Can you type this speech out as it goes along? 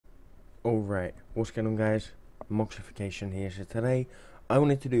Alright, what's going on, guys? Moxification here. So today I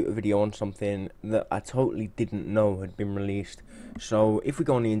wanted to do a video on something that I totally didn't know had been released. So if we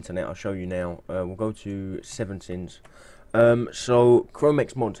go on the internet, I'll show you now. We'll go to 7sins. So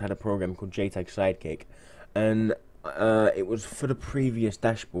Chromex Mods had a program called JTAG Sidekick, and it was for the previous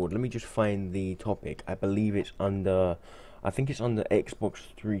dashboard. Let me just find the topic. I believe it's under, I think it's under Xbox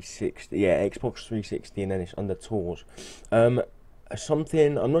 360. Yeah, Xbox 360, and then it's under tools.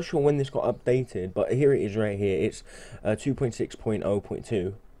 Something, I'm not sure when this got updated, but here it is right here. It's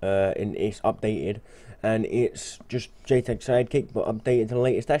 2.6.0.2, and it's updated, and it's just JTAG Sidekick but updated to the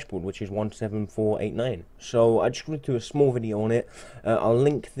latest dashboard, which is 17489. So I just want to do a small video on it. I'll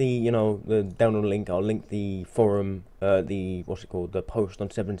link the the download link. I'll link the forum, the post on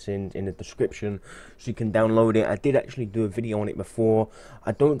 7sins in the description, so you can download it. I did actually do a video on it before.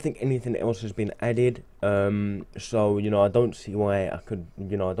 I don't think anything else has been added, so I don't see why I could,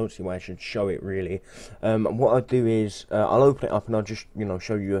 I don't see why I should show it really. What I'll do is I'll open it up and I'll just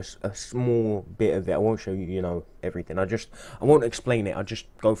show you a small bit of it. I won't show you everything. I won't explain it. I'll just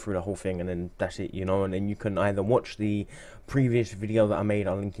go through the whole thing, and then that's it, and then you can either watch the previous video that I made.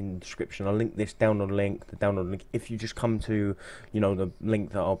 I'll link in the description. I'll link this download link, the download link, if you just come to the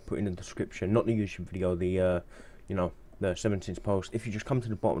link that I'll put in the description, not the YouTube video, the the 7sins post. If you just come to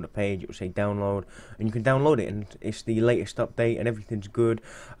the bottom of the page, it will say download, and you can download it, and it's the latest update and everything's good.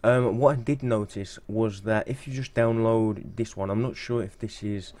 What I did notice was that if you just download this one, I'm not sure if this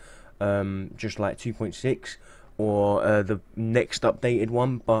is just like 2.6 or the next updated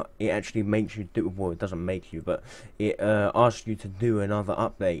one, but it actually makes you do, well, it doesn't make you, but it asks you to do another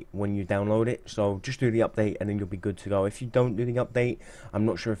update when you download it. So just do the update and then you'll be good to go. If you don't do the update, I'm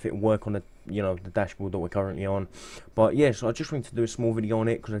not sure if it will work on the the dashboard that we're currently on. But yeah, so I just wanted to do a small video on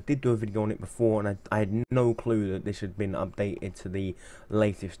it because I did do a video on it before, and I had no clue that this had been updated to the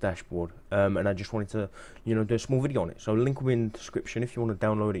latest dashboard, and I just wanted to do a small video on it. So link will be in the description. If you want to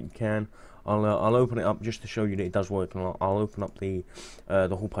download it, you can. I'll open it up just to show you that it does work, and I'll open up the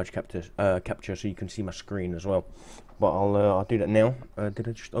whole page capture so you can see my screen as well. But I'll do that now. Did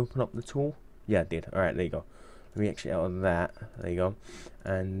I just open up the tool? Yeah, I did. All right, there you go. Let me exit out of that. There you go.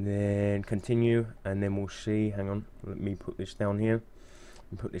 And then continue, and then we'll see. Hang on. Let me put this down here.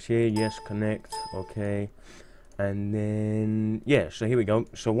 Put this here. Yes, connect. Okay. And then yeah. So here we go.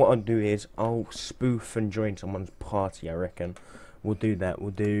 So what I'll do is I'll spoof and join someone's party. I reckon we'll do that.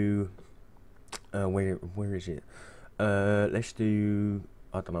 We'll do. Where is it? Let's do.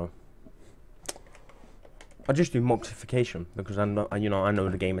 I don't know. I'll just do moxification because I know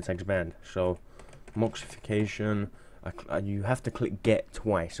the gamer tag's banned. So moxification. You have to click get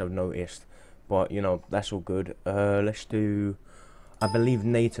twice, I've noticed, but that's all good. Let's do, I believe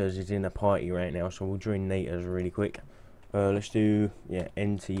Nators is in a party right now, so we'll join Nators really quick. Let's do, yeah,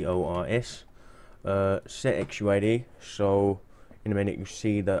 NTORS. Set XUID. So in a minute you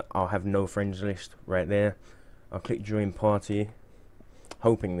see that I'll have no friends list right there. I'll click join party,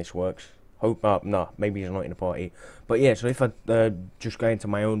 hoping this works. No, maybe he's not in a party. But yeah, so if I just go into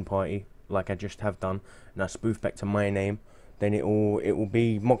my own party like I just have done, and I spoof back to my name, then it will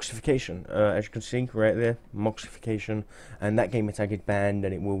be moxification. As you can see right there, moxification, and that gamer tag is banned,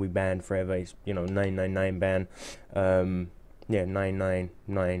 and it will be banned forever. It's 999 ban. Yeah,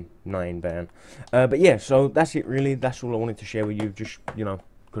 9999 ban. But yeah, so that's it really. That's all I wanted to share with you. Just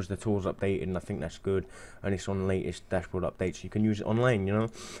because the tool's updated, and I think that's good, and it's on the latest dashboard updates, so you can use it online.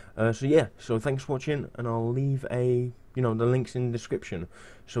 So yeah, so thanks for watching, and I'll leave the links in the description.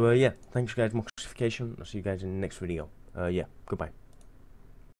 So yeah, thanks guys, moxification. I'll see you guys in the next video. Yeah, goodbye.